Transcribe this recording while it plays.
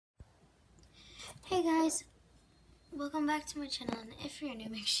Hey guys, welcome back to my channel, and if you're new,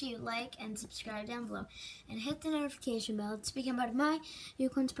 make sure you like and subscribe down below and hit the notification bell to become part of my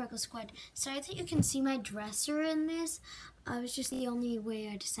Unicorn Sparkle Squad. Sorry that you can see my dresser in this. It was just the only way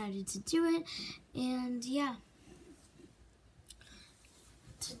I decided to do it, and yeah.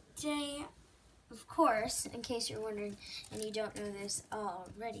 Today, of course, in case you're wondering and you don't know this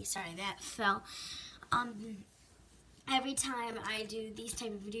already, sorry that fell. Every time I do these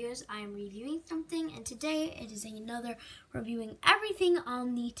type of videos, I am reviewing something, and today it is another reviewing everything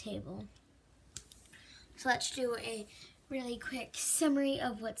on the table. So let's do a really quick summary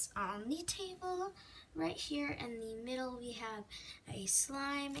of what's on the table. Right here in the middle we have a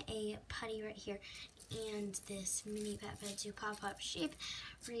slime, a putty right here, and this mini Pet Bed 2 pop-up shape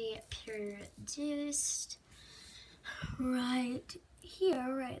reproduced right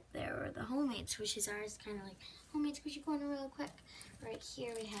here, right there, where the homemade squishies are. It's kind of like homemade squishy corner real quick. Right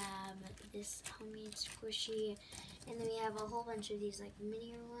here we have this homemade squishy, and then we have a whole bunch of these like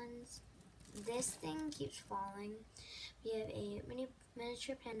miniature ones. This thing keeps falling. We have a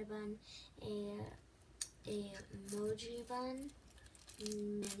miniature panda bun, a emoji bun,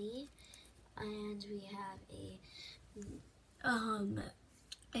 mini, and we have a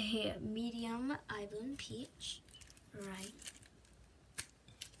medium Ibloon peach right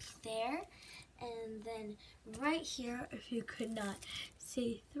there. And then right here, if you could not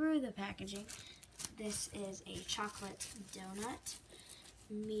see through the packaging, this is a chocolate donut,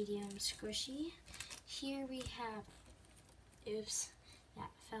 medium squishy. Here we have, oops,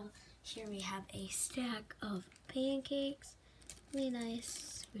 that fell. Here we have a stack of pancakes, really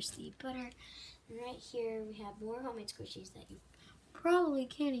nice, squishy butter. And right here we have more homemade squishies that you probably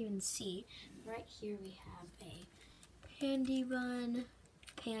can't even see. Right here we have a pandy bun.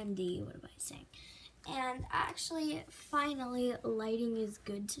 Pandy, what am I saying? And actually, finally, lighting is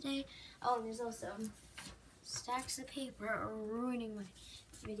good today. Oh, and there's also stacks of paper ruining my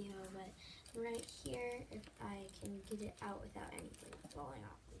video, but right here, if I can get it out without anything falling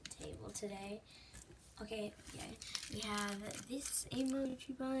off the table today. Okay, yeah, we have this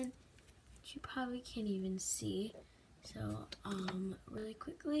emoji bun, which you probably can't even see. So, really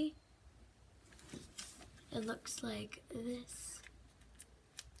quickly, it looks like this.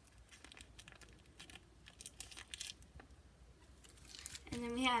 And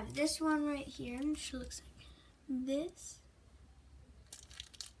then we have this one right here, which looks like this.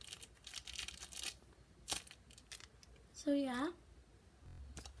 So yeah,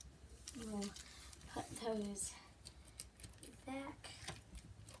 we'll put those back.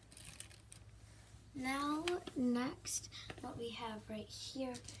 Now, next, what we have right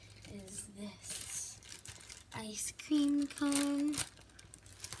here is this ice cream cone.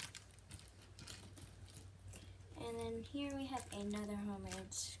 And then here we have another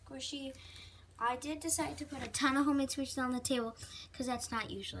homemade squishy. I did decide to put a ton of homemade squishies on the table because that's not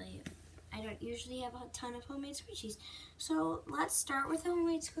usually, I don't usually have a ton of homemade squishies. So let's start with the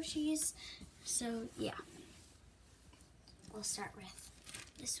homemade squishies. So yeah, we'll start with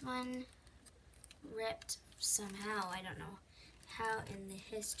this one. Ripped somehow, I don't know how in the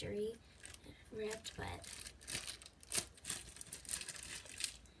history it ripped, but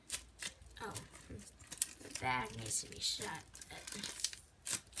oh. The bag needs to be shut.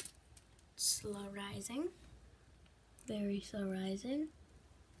 Slow rising. Very slow rising.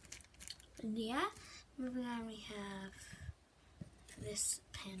 And yeah, moving on, we have this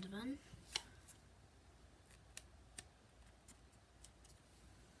panda bun.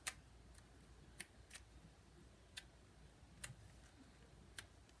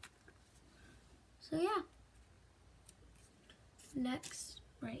 So yeah. Next,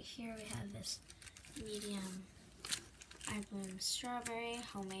 right here we have this medium Ibloon strawberry,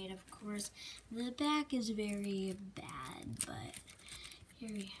 homemade of course. The back is very bad, but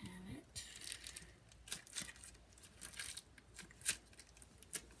here we have it.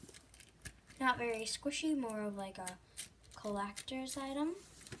 Not very squishy, more of like a collector's item.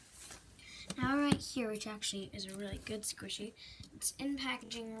 Now right here, which actually is a really good squishy, it's in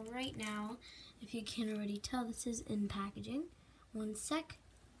packaging right now. If you can't already tell, this is in packaging. One sec.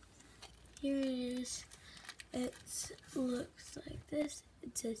 Here it is. It looks like this.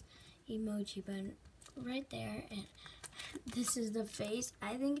 It says emoji bun right there, and this is the face.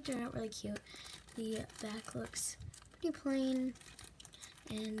 I think it turned out really cute. The back looks pretty plain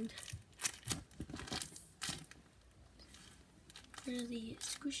and really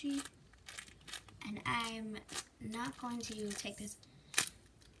squishy. And I'm not going to take this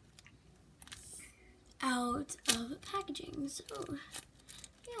out of packaging, so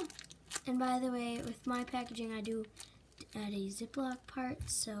yeah. And by the way, with my packaging, I do add a Ziploc part,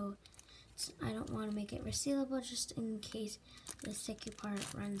 so I don't want to make it resealable just in case the sticky part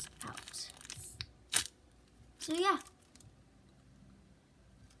runs out. So yeah.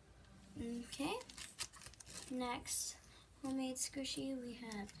 Okay. Next homemade squishy, we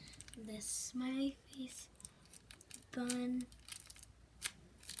have this smiley face bun.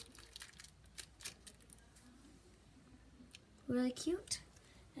 Really cute.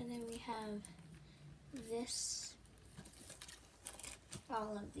 And then we have this.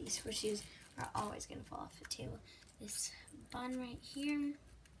 All of these squishies are always going to fall off the table. This bun right here.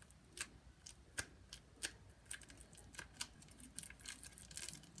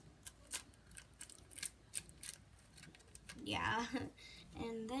 Yeah.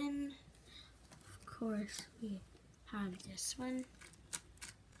 And then, of course, we have this one.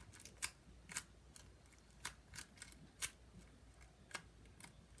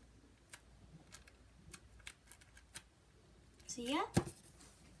 So yeah.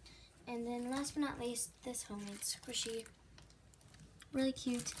 And then last but not least, this homemade squishy. Really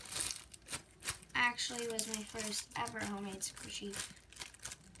cute. Actually was my first ever homemade squishy.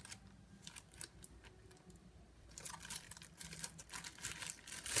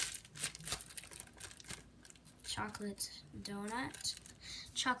 Chocolate donut.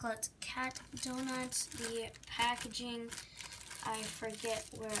 Chocolate cat donuts. The packaging, I forget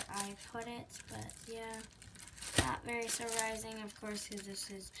where I put it, but yeah. Not very surprising, of course, because this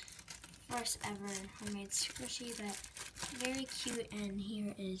is first ever homemade squishy, but very cute, and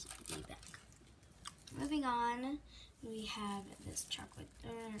here is the back. Moving on, we have this chocolate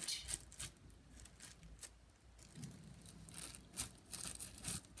donut.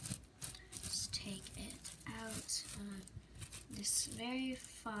 Just take it out of this very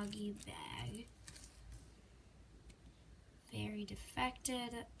foggy bag. Very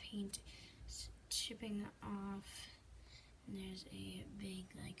defected, paint chipping off, and there's a big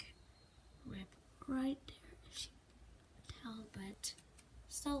rip right there, as you can tell, but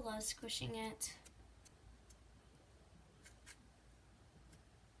still love squishing it.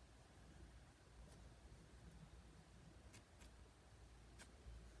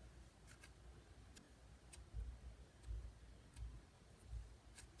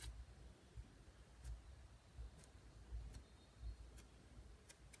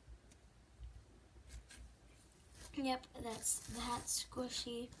 Yep, that's that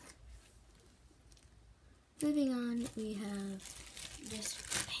squishy. Moving on, we have this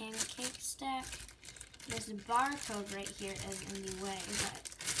pancake stack. This barcode right here is in the way, but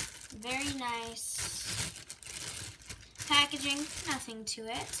very nice packaging, nothing to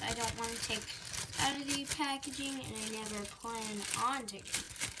it. I don't want to take out of the packaging, and I never plan on taking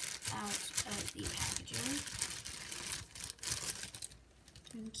out of the packaging.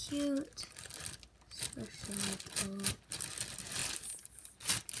 And cute.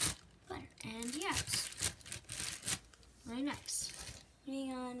 Butter, and yes, very nice.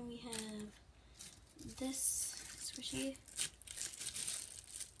 Moving on, we have this squishy.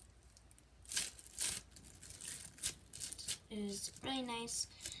 It is really nice.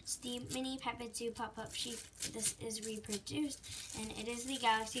 It's the mini Pepitsu pop-up sheep. This is reproduced, and it is the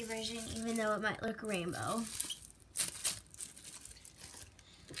Galaxy version, even though it might look rainbow.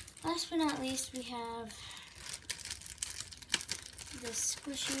 Last but not least, we have this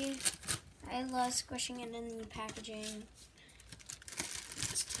squishy. I love squishing it in the packaging.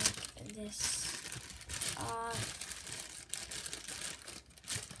 Let's take this off.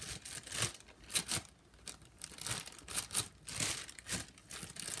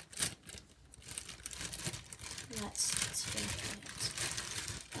 Let's take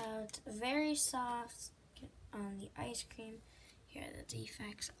it out. Very soft on the ice cream. Here are the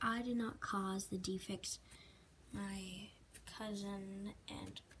defects. I did not cause the defects. My cousin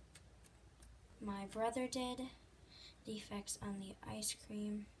and my brother did. Defects on the ice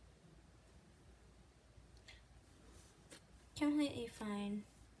cream. Completely fine.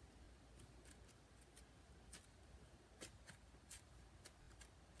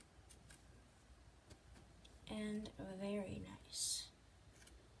 And very nice.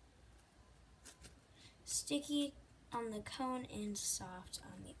 Sticky on the cone and soft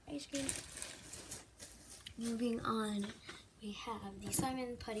on the ice cream. Moving on, we have the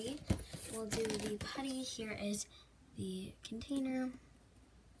Simon Putty. We'll do the putty. Here is the container.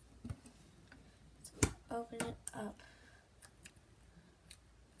 Let's open it up.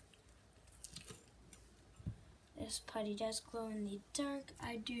 This putty does glow in the dark.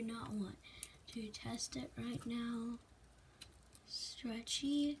 I do not want to test it right now.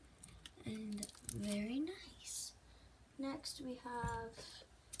 Stretchy and very nice. Next we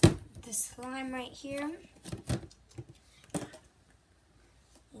have this slime right here.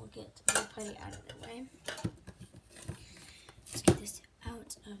 We'll get the putty out of the way. Let's get this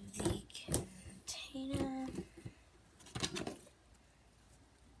out of the container.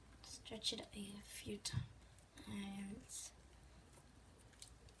 Stretch it a few times.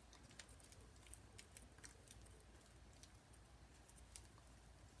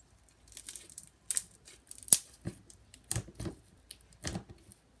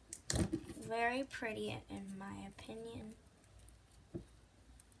 Very pretty in my opinion.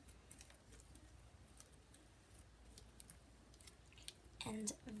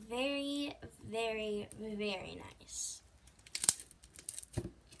 And very, very, very nice.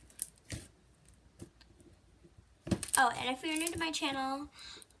 Oh, and if you're new to my channel,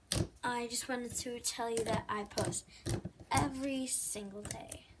 I just wanted to tell you that I post every single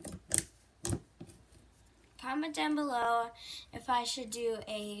day. Comment down below if I should do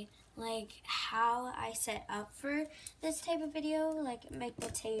a, like, how I set up for this type of video, like make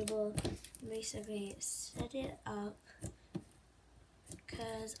the table, basically set it up,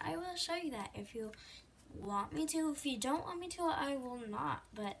 because I will show you that if you want me to. If you don't want me to, I will not,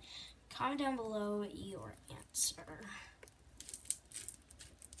 but comment down below your answer.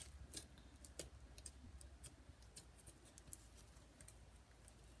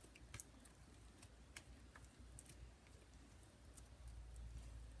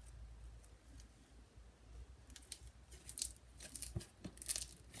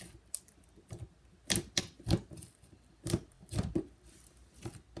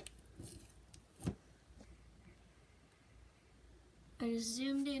 I just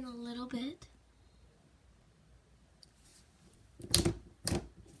zoomed in a little bit.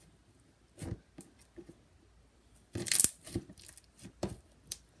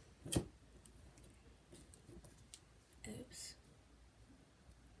 Oops.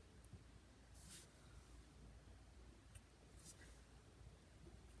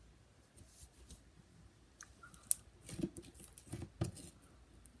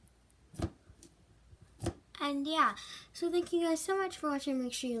 And yeah, so thank you guys so much for watching.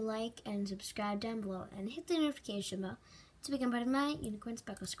 Make sure you like and subscribe down below and hit the notification bell to become part of my Unicorn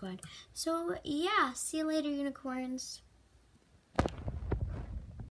Speckle Squad. So yeah, see you later, unicorns.